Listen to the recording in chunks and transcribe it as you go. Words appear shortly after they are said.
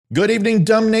Good evening,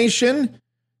 Dumb Nation.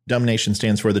 Dumb Nation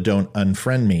stands for the Don't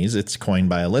Unfriend Me's. It's coined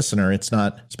by a listener. It's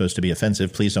not supposed to be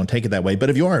offensive. Please don't take it that way. But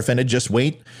if you are offended, just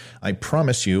wait. I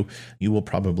promise you, you will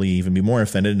probably even be more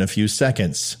offended in a few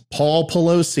seconds. Paul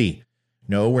Pelosi.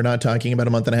 No, we're not talking about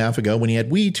a month and a half ago when he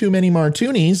had way too many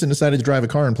martinis and decided to drive a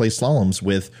car and play slaloms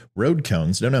with road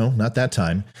cones. No, not that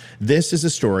time. This is a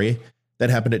story that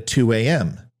happened at 2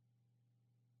 a.m.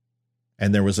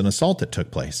 And there was an assault that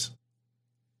took place.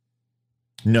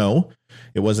 No,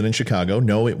 it wasn't in Chicago.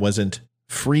 No, it wasn't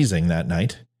freezing that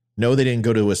night. No, they didn't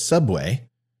go to a Subway.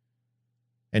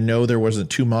 And no, there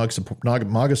wasn't two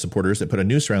MAGA supporters that put a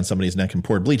noose around somebody's neck and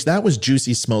poured bleach. That was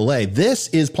Jussie Smollett. This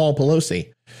is Paul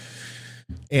Pelosi.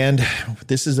 And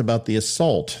this is about the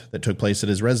assault that took place at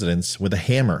his residence with a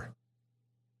hammer.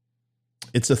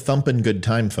 It's a thumping good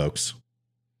time, folks.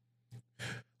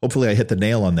 Hopefully I hit the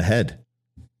nail on the head.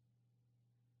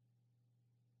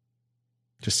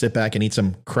 Just sit back and eat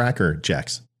some Cracker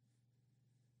Jacks.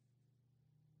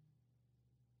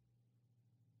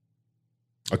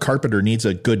 A carpenter needs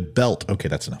a good belt. Okay,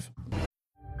 that's enough.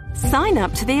 Sign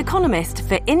up to The Economist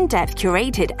for in-depth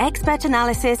curated expert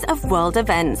analysis of world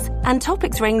events and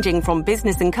topics ranging from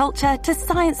business and culture to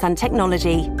science and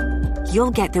technology.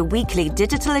 You'll get the weekly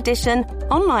digital edition,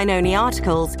 online-only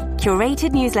articles,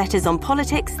 curated newsletters on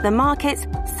politics, the markets,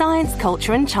 science,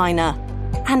 culture, and China.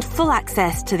 And full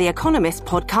access to The Economist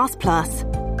Podcast Plus.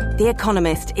 The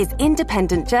Economist is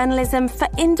independent journalism for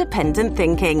independent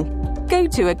thinking. Go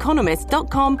to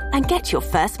economist.com and get your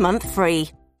first month free.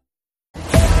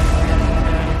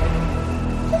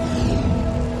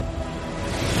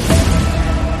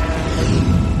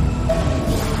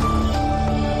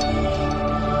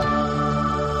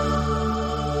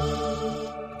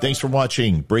 Thanks for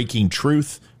watching Breaking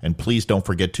Truth, and please don't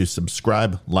forget to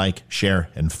subscribe, like, share,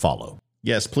 and follow.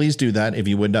 Yes, please do that if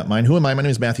you would not mind. Who am I? My name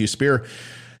is Matthew Spear,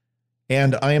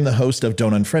 and I am the host of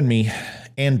Don't Unfriend Me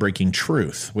and Breaking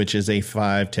Truth, which is a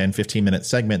 5, 10, 15-minute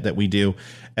segment that we do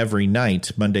every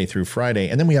night, Monday through Friday.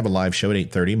 And then we have a live show at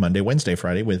 8:30, Monday, Wednesday,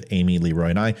 Friday with Amy,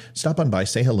 Leroy, and I. Stop on by,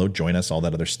 say hello, join us, all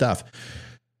that other stuff.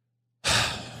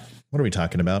 What are we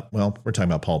talking about? Well, we're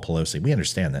talking about Paul Pelosi. We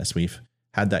understand this. We've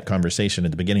had that conversation at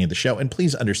the beginning of the show. And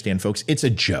please understand, folks, it's a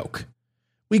joke.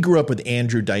 We grew up with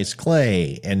Andrew Dice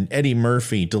Clay and Eddie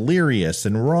Murphy, Delirious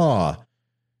and Raw,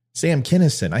 Sam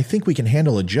Kinison. I think we can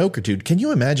handle a joke or two. Can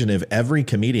you imagine if every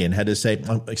comedian had to say,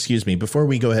 oh, excuse me, before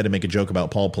we go ahead and make a joke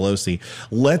about Paul Pelosi,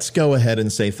 let's go ahead and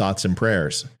say thoughts and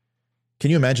prayers.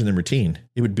 Can you imagine the routine?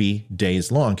 It would be days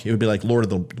long. It would be like Lord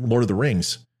of the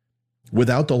Rings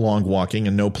without the long walking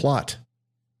and no plot.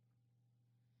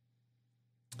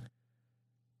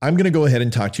 I'm going to go ahead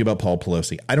and talk to you about Paul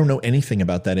Pelosi. I don't know anything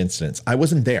about that instance. I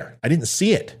wasn't there. I didn't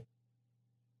see it.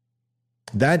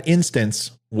 That instance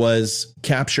was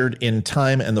captured in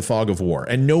time and the fog of war,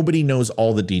 and nobody knows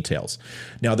all the details.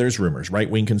 Now, there's rumors.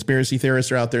 Right-wing conspiracy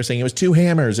theorists are out there saying it was two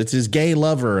hammers, it's his gay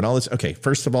lover, and all this. Okay,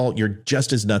 first of all, you're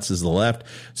just as nuts as the left.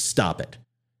 Stop it.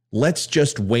 Let's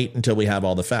just wait until we have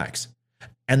all the facts.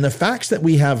 And the facts that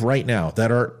we have right now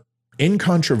that are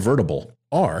incontrovertible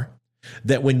are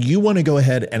that when you want to go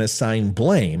ahead and assign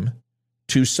blame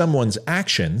to someone's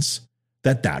actions,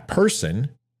 that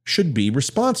person should be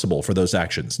responsible for those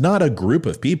actions, not a group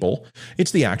of people.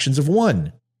 It's the actions of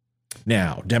one.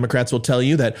 Now, Democrats will tell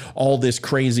you that all this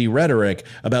crazy rhetoric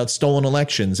about stolen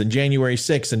elections and January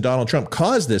 6th and Donald Trump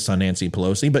caused this on Nancy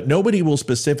Pelosi, but nobody will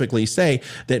specifically say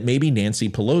that maybe Nancy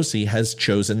Pelosi has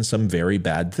chosen some very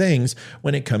bad things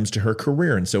when it comes to her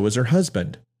career, and so is her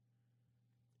husband.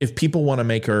 If people want to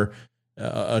make her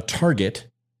a target,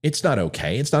 it's not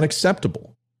okay. It's not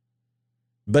acceptable.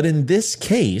 But in this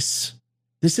case,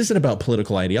 this isn't about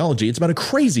political ideology. It's about a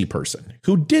crazy person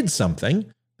who did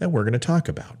something that we're going to talk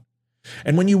about.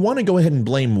 And when you want to go ahead and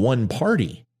blame one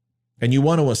party and you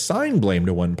want to assign blame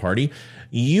to one party,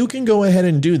 you can go ahead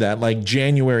and do that like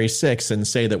January 6th and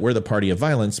say that we're the party of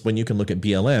violence when you can look at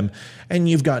BLM and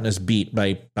you've gotten us beat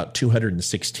by about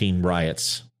 216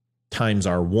 riots times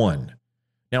our one.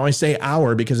 Now, I say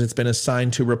our because it's been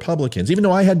assigned to Republicans, even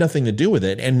though I had nothing to do with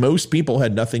it, and most people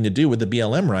had nothing to do with the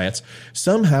BLM riots.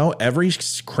 Somehow, every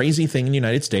crazy thing in the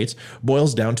United States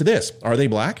boils down to this. Are they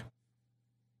black?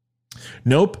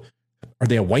 Nope. Are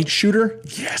they a white shooter?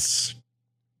 Yes.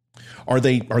 Are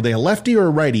they a lefty or a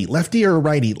righty? Lefty or a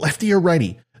righty? Lefty or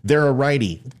righty? They're a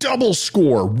righty. Double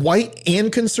score. White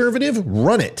and conservative?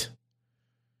 Run it.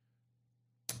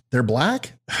 They're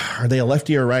black? Are they a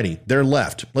lefty or a righty? They're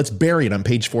left. Let's bury it on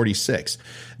page 46.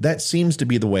 That seems to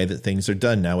be the way that things are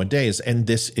done nowadays, and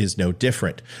this is no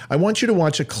different. I want you to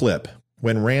watch a clip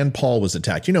when Rand Paul was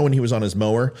attacked. You know, when he was on his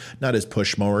mower, not his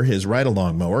push mower, his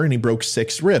ride-along mower, and he broke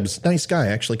 6 ribs. Nice guy. I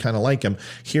actually kind of like him.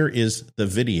 Here is the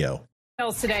video.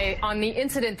 Today on the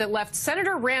incident that left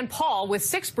Senator Rand Paul with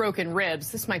 6 broken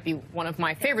ribs. This might be one of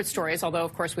my favorite stories, although,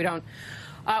 of course, we don't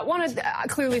want to.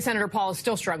 Clearly, Senator Paul is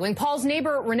still struggling. Paul's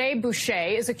neighbor, Rene Boucher,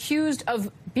 is accused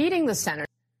of beating the senator.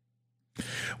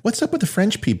 What's up with the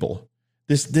French people?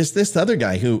 This other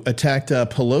guy who attacked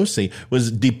Pelosi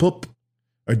was Dipop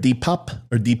or Dipop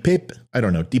or Dipip. I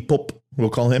don't know. Dipop,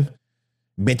 we'll call him.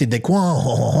 It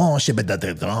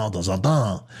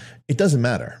doesn't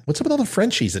matter. What's up with all the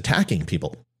Frenchies attacking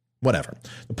people? Whatever.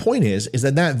 The point is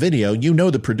that video, you know,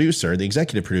 the producer, the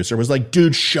executive producer was like,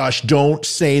 dude, shush, don't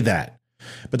say that.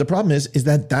 But the problem is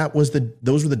that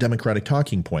those were the Democratic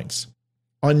talking points.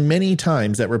 On many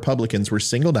times that Republicans were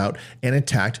singled out and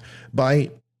attacked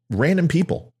by random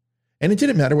people. And it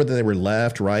didn't matter whether they were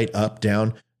left, right, up,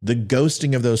 down. The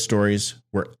ghosting of those stories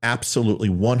were absolutely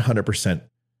 100%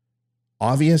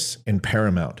 obvious and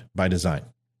paramount by design.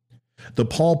 The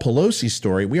Paul Pelosi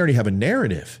story, we already have a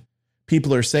narrative.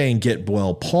 People are saying, get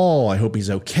well, Paul, I hope he's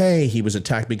okay. He was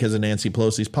attacked because of Nancy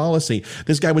Pelosi's policy.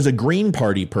 This guy was a Green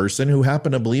Party person who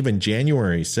happened to believe in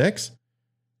January 6th.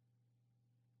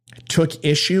 Took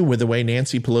issue with the way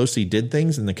Nancy Pelosi did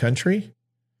things in the country.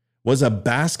 Was a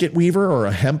basket weaver or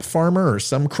a hemp farmer or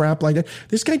some crap like that.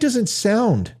 This guy doesn't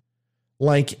sound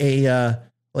like a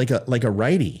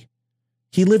righty.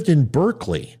 He lived in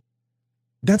Berkeley.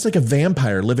 That's like a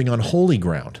vampire living on holy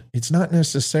ground. It's not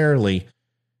necessarily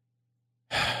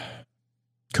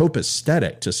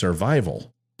copacetic to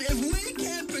survival. If we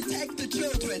can't protect the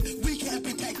children, we can't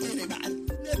protect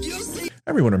anybody.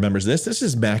 Everyone remembers this. This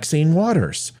is Maxine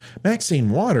Waters. Maxine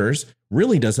Waters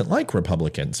really doesn't like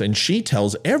Republicans, and she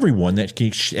tells everyone that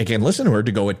she can listen to her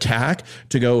to go attack,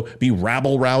 to go be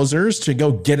rabble-rousers, to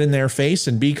go get in their face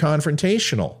and be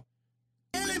confrontational.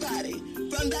 Anybody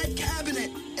from that cabinet,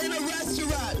 in a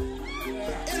restaurant,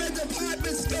 in a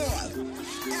department store,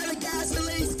 at a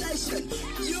gasoline station,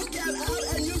 you get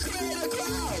out and you create a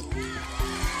crowd.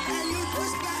 And you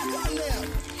push back on them.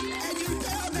 And you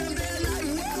tell them they're not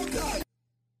welcome.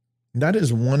 That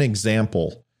is one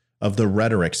example of the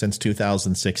rhetoric since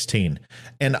 2016.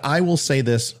 And I will say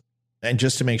this, and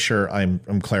just to make sure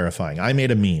I'm clarifying, I made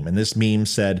a meme, and this meme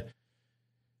said, it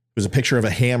was a picture of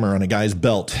a hammer on a guy's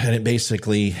belt, and it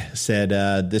basically said,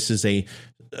 this is a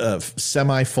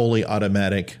semi-fully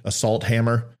automatic assault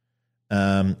hammer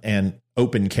and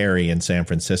open carry in San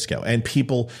Francisco. And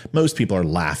most people are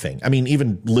laughing. I mean,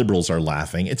 even liberals are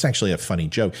laughing. It's actually a funny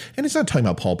joke. And it's not talking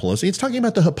about Paul Pelosi. It's talking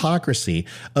about the hypocrisy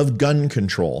of gun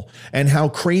control and how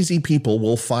crazy people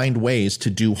will find ways to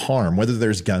do harm, whether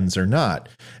there's guns or not.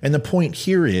 And the point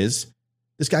here is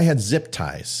this guy had zip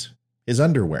ties, his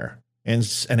underwear, and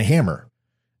a hammer,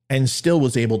 and still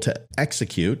was able to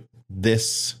execute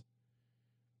this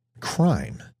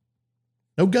crime.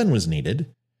 No gun was needed.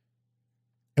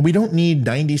 And we don't need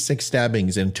 96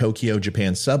 stabbings in Tokyo,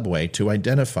 Japan subway to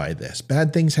identify this.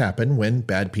 Bad things happen when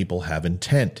bad people have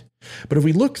intent. But if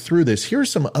we look through this, here are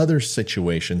some other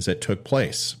situations that took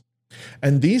place.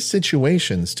 And these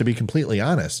situations, to be completely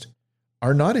honest,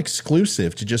 are not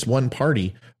exclusive to just one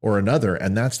party or another.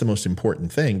 And that's the most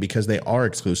important thing, because they are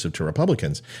exclusive to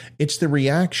Republicans. It's the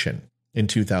reaction in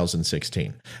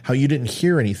 2016, how you didn't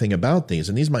hear anything about these.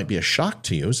 And these might be a shock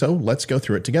to you. So let's go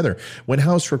through it together. When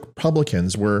House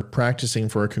Republicans were practicing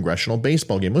for a congressional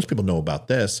baseball game, most people know about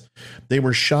this. They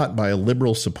were shot by a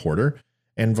liberal supporter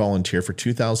and volunteer for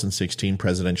 2016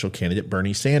 presidential candidate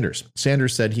Bernie Sanders.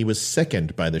 Sanders said he was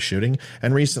sickened by the shooting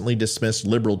and recently dismissed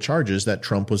liberal charges that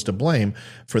Trump was to blame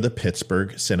for the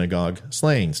Pittsburgh synagogue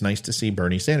slayings. Nice to see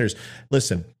Bernie Sanders.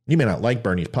 Listen, you may not like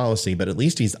Bernie's policy, but at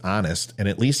least he's honest and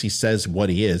at least he says what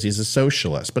he is. He's a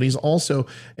socialist, but he's also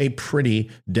a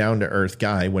pretty down-to-earth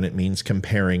guy when it means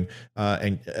comparing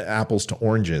apples to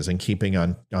oranges and keeping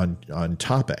on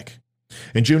topic.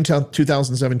 In June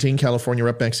 2017, California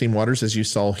Rep. Maxine Waters, as you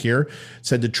saw here,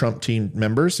 said to Trump team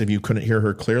members, if you couldn't hear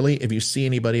her clearly, if you see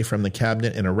anybody from the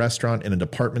cabinet in a restaurant, in a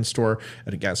department store,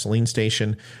 at a gasoline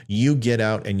station, you get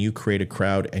out and you create a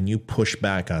crowd and you push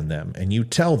back on them and you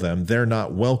tell them they're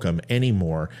not welcome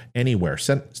anymore, anywhere.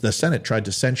 The Senate tried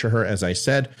to censure her, as I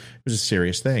said. It was a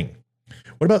serious thing.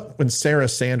 What about when Sarah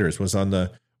Sanders was on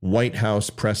the White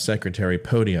House press secretary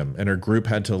podium and her group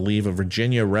had to leave a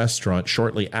Virginia restaurant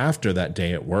shortly after that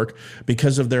day at work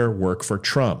because of their work for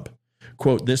Trump?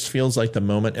 Quote, this feels like the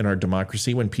moment in our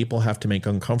democracy when people have to make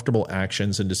uncomfortable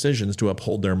actions and decisions to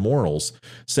uphold their morals,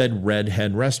 said Red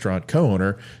Hen restaurant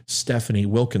co-owner Stephanie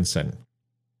Wilkinson.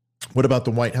 What about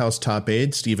the White House top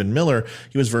aide, Stephen Miller?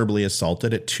 He was verbally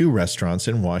assaulted at 2 restaurants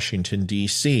in Washington,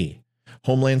 D.C.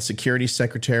 Homeland Security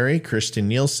Secretary Kirstjen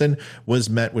Nielsen was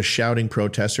met with shouting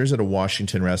protesters at a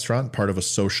Washington restaurant, part of a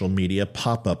social media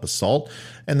pop-up assault,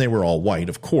 and they were all white,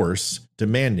 of course,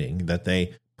 demanding that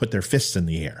they put their fists in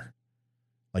the air,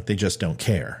 like they just don't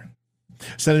care.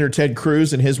 Senator Ted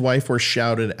Cruz and his wife were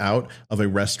shouted out of a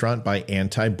restaurant by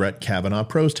anti-Brett Kavanaugh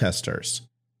protesters.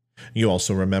 You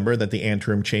also remember that the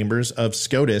anteroom chambers of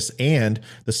SCOTUS and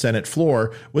the Senate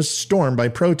floor was stormed by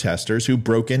protesters who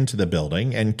broke into the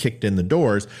building and kicked in the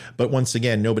doors. But once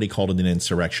again, nobody called it an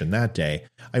insurrection that day.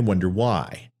 I wonder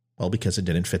why. Well, because it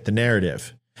didn't fit the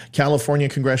narrative. California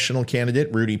congressional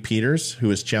candidate Rudy Peters,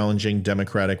 who is challenging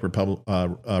Democratic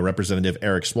Representative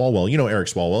Eric Swalwell, you know Eric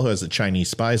Swalwell, who has the Chinese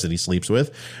spies that he sleeps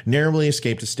with, narrowly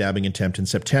escaped a stabbing attempt in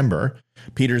September.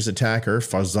 Peters' attacker,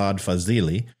 Farzad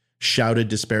Fazili, shouted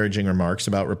disparaging remarks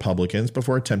about Republicans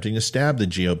before attempting to stab the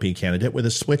GOP candidate with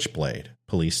a switchblade,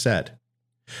 police said.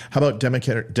 How about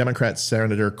Democrat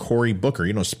Senator Cory Booker,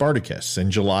 you know, Spartacus, in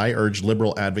July urged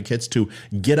liberal advocates to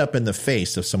get up in the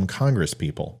face of some Congress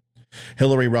people.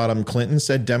 Hillary Rodham Clinton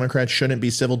said Democrats shouldn't be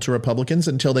civil to Republicans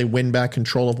until they win back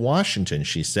control of Washington,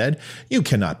 she said. You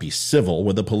cannot be civil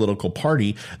with a political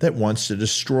party that wants to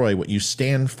destroy what you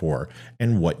stand for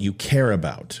and what you care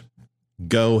about.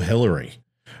 Go Hillary.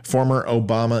 Former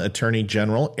Obama Attorney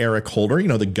General Eric Holder, you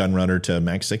know, the gun runner to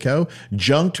Mexico,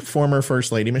 junked former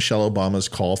First Lady Michelle Obama's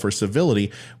call for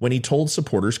civility when he told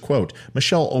supporters, quote,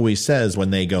 Michelle always says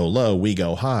when they go low, we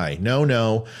go high.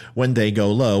 No, when they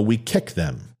go low, we kick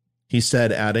them. He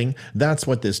said, adding, that's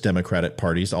what this Democratic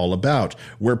Party's all about.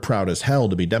 We're proud as hell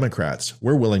to be Democrats.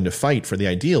 We're willing to fight for the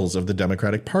ideals of the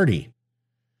Democratic Party.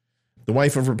 The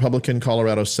wife of Republican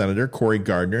Colorado Senator Cory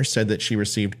Gardner said that she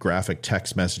received graphic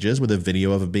text messages with a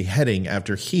video of a beheading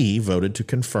after he voted to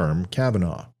confirm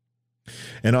Kavanaugh.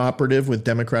 An operative with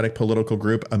Democratic political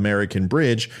group American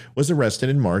Bridge was arrested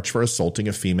in March for assaulting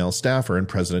a female staffer in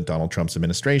President Donald Trump's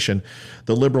administration.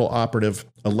 The liberal operative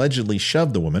allegedly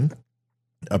shoved the woman,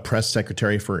 a press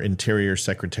secretary for Interior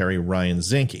Secretary Ryan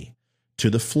Zinke,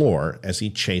 to the floor as he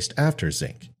chased after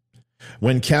Zinke.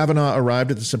 When Kavanaugh arrived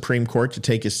at the Supreme Court to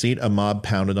take his seat, a mob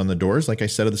pounded on the doors. Like I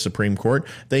said, of the Supreme Court,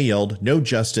 they yelled, no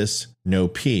justice, no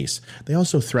peace. They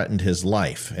also threatened his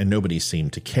life, and nobody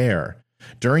seemed to care.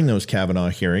 During those Kavanaugh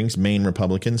hearings, Maine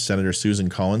Republican Senator Susan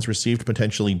Collins received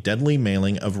potentially deadly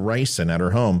mailing of ricin at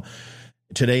her home.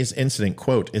 Today's incident,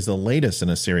 quote, is the latest in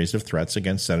a series of threats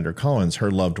against Senator Collins,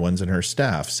 her loved ones, and her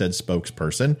staff, said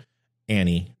spokesperson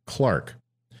Annie Clark.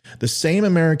 The same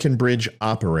American Bridge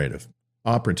operative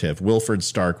Wilfred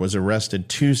Stark was arrested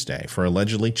Tuesday for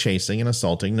allegedly chasing and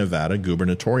assaulting Nevada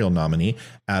gubernatorial nominee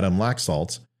Adam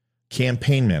Laxalt's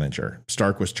campaign manager.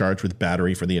 Stark was charged with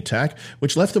battery for the attack,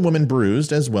 which left the woman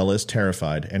bruised as well as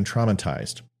terrified and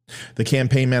traumatized. The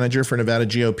campaign manager for Nevada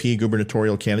GOP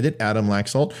gubernatorial candidate Adam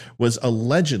Laxalt was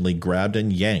allegedly grabbed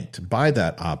and yanked by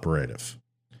that operative.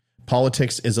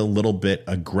 Politics is a little bit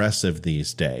aggressive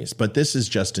these days, but this is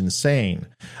just insane.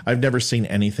 I've never seen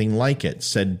anything like it,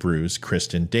 said Bruce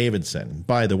Kristen Davidson.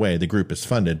 By the way, the group is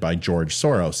funded by George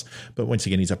Soros, but once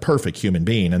again, he's a perfect human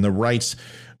being, and the right's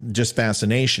just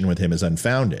fascination with him is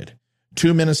unfounded.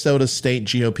 2 Minnesota state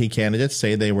GOP candidates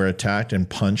say they were attacked and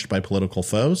punched by political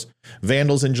foes.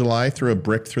 Vandals in July threw a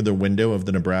brick through the window of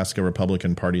the Nebraska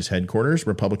Republican Party's headquarters.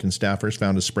 Republican staffers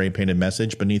found a spray-painted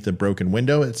message beneath the broken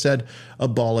window. It said,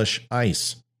 abolish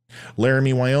ICE.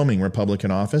 Laramie, Wyoming Republican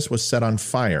office was set on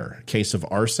fire. A case of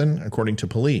arson, according to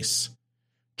police.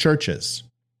 Churches,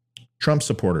 Trump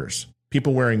supporters,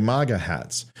 people wearing MAGA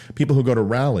hats, people who go to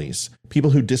rallies,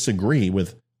 people who disagree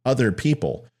with other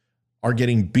people are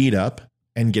getting beat up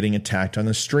and getting attacked on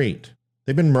the street.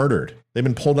 They've been murdered. They've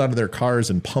been pulled out of their cars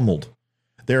and pummeled.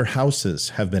 Their houses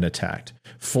have been attacked.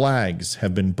 Flags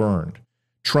have been burned.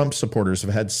 Trump supporters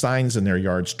have had signs in their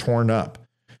yards torn up,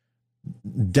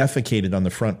 defecated on the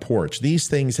front porch. These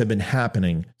things have been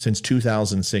happening since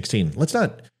 2016. Let's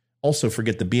not also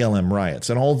forget the BLM riots.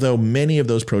 And although many of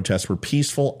those protests were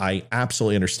peaceful, I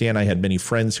absolutely understand. I had many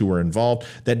friends who were involved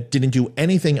that didn't do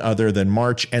anything other than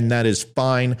march, and that is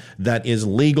fine. That is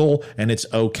legal, and it's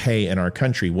okay in our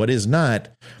country. What is not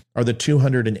are the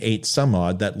 208 some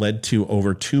odd that led to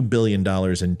over $2 billion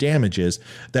in damages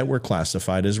that were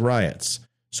classified as riots.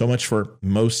 So much for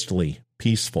mostly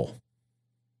peaceful.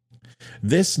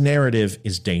 This narrative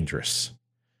is dangerous.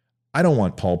 I don't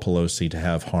want Paul Pelosi to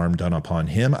have harm done upon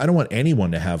him. I don't want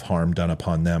anyone to have harm done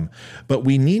upon them. But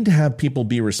we need to have people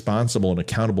be responsible and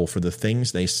accountable for the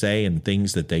things they say and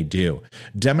things that they do.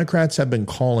 Democrats have been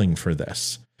calling for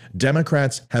this.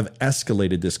 Democrats have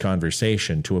escalated this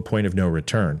conversation to a point of no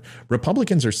return.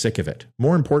 Republicans are sick of it.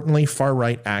 More importantly,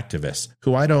 far-right activists,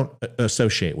 who I don't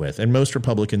associate with, and most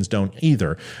Republicans don't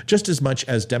either, just as much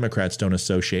as Democrats don't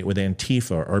associate with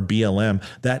Antifa or BLM.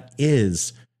 That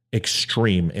is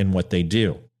extreme in what they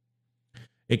do.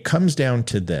 It comes down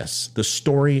to this. The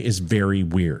story is very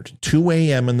weird. 2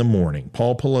 a.m. in the morning,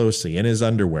 Paul Pelosi in his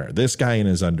underwear, this guy in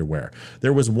his underwear.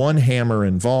 There was one hammer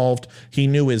involved. He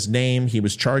knew his name. He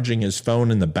was charging his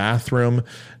phone in the bathroom.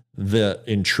 The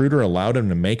intruder allowed him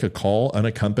to make a call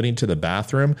unaccompanied to the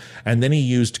bathroom. And then he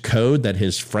used code that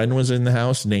his friend was in the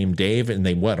house named Dave, and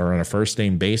they are on a first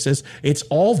name basis. It's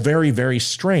all very, very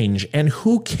strange. And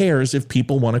who cares if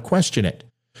people want to question it?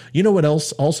 You know what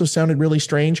else also sounded really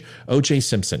strange? O.J.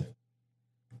 Simpson.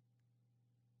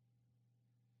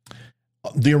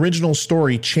 The original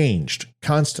story changed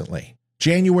constantly.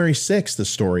 January 6th, the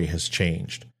story has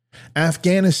changed.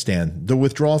 Afghanistan, the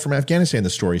withdrawal from Afghanistan, the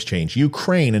story's changed.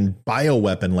 Ukraine and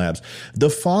bioweapon labs. The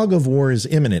fog of war is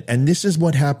imminent, and this is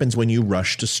what happens when you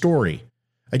rush to story.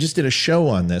 I just did a show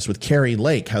on this with Carrie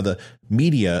Lake, how the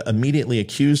media immediately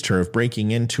accused her of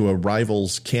breaking into a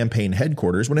rival's campaign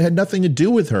headquarters when it had nothing to do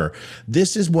with her.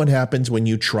 This is what happens when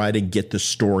you try to get the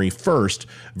story first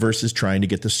versus trying to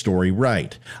get the story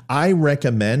right. I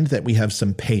recommend that we have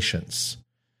some patience.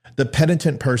 The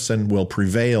penitent person will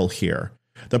prevail here.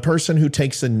 The person who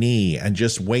takes a knee and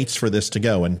just waits for this to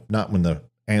go, and not when the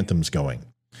anthem's going.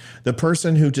 The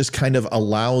person who just kind of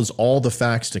allows all the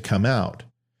facts to come out.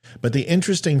 But the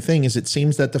interesting thing is it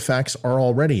seems that the facts are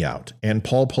already out, and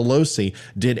Paul Pelosi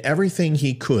did everything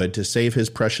he could to save his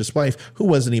precious wife, who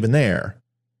wasn't even there.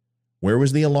 Where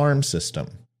was the alarm system?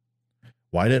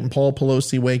 Why didn't Paul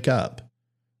Pelosi wake up?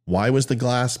 Why was the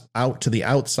glass out to the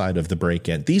outside of the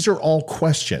break-in? These are all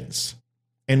questions.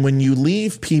 And when you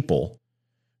leave people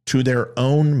to their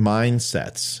own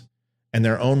mindsets and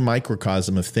their own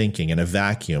microcosm of thinking in a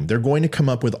vacuum, they're going to come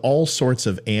up with all sorts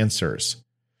of answers.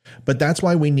 But that's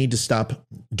why we need to stop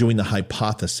doing the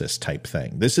hypothesis type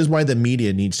thing. This is why the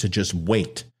media needs to just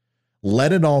wait.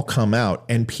 Let it all come out,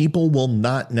 and people will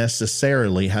not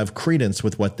necessarily have credence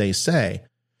with what they say.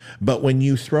 But when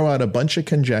you throw out a bunch of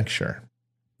conjecture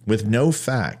with no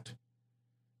fact,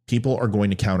 people are going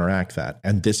to counteract that.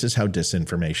 And this is how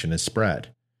disinformation is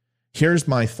spread. Here's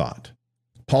my thought.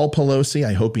 Paul Pelosi,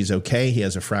 I hope he's okay. He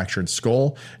has a fractured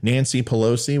skull. Nancy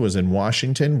Pelosi was in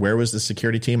Washington. Where was the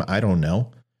security team? I don't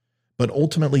know. But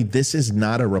ultimately, this is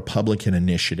not a Republican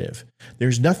initiative.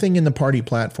 There's nothing in the party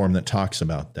platform that talks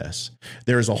about this.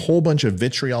 There is a whole bunch of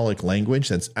vitriolic language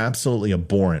that's absolutely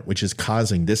abhorrent, which is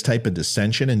causing this type of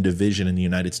dissension and division in the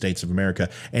United States of America,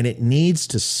 and it needs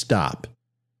to stop.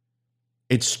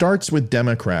 It starts with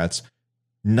Democrats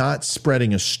not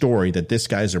spreading a story that this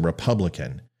guy's a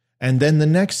Republican. And then the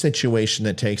next situation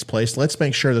that takes place, let's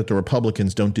make sure that the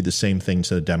Republicans don't do the same thing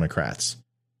to the Democrats.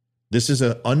 This is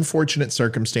an unfortunate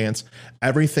circumstance.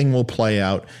 Everything will play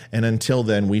out. And until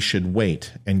then, we should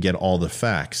wait and get all the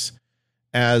facts.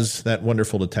 As that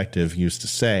wonderful detective used to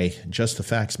say, just the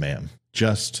facts, ma'am.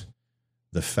 Just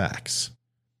the facts.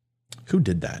 Who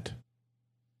did that?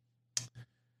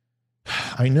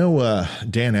 I know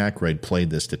Dan Aykroyd played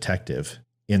this detective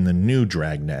in the new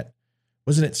Dragnet.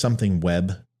 Wasn't it something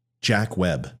Webb? Jack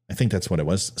Webb. I think that's what it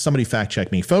was. Somebody fact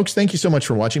check me. Folks, thank you so much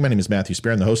for watching. My name is Matthew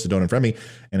Spear. I'm the host of Don't Unfriend Me,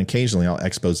 and occasionally I'll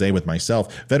expose with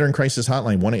myself. Veteran Crisis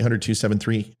Hotline,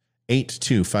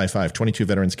 1-800-273-8255. 22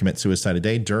 veterans commit suicide a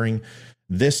day. During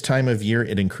this time of year,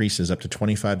 it increases up to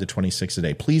 25 to 26 a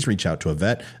day. Please reach out to a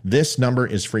vet. This number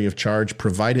is free of charge.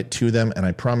 Provide it to them, and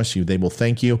I promise you they will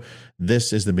thank you.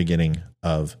 This is the beginning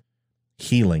of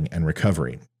healing and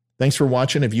recovery. Thanks for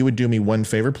watching. If you would do me one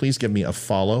favor, please give me a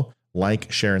follow,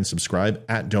 like, share, and subscribe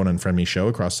at Don't Unfriend Me Show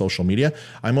across social media.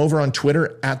 I'm over on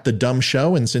Twitter at The Dumb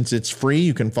Show, and since it's free,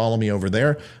 you can follow me over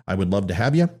there. I would love to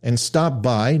have you. And stop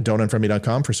by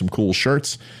don'tunfriendme.com for some cool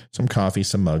shirts, some coffee,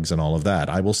 some mugs, and all of that.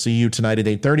 I will see you tonight at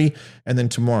 8:30, and then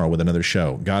tomorrow with another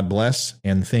show. God bless,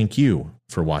 and thank you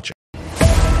for watching.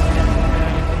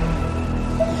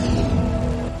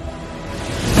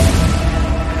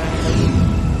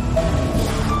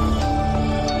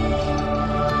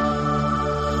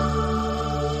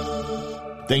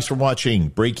 Thanks for watching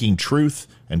Breaking Truth,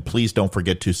 and please don't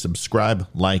forget to subscribe,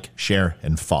 like, share,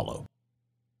 and follow.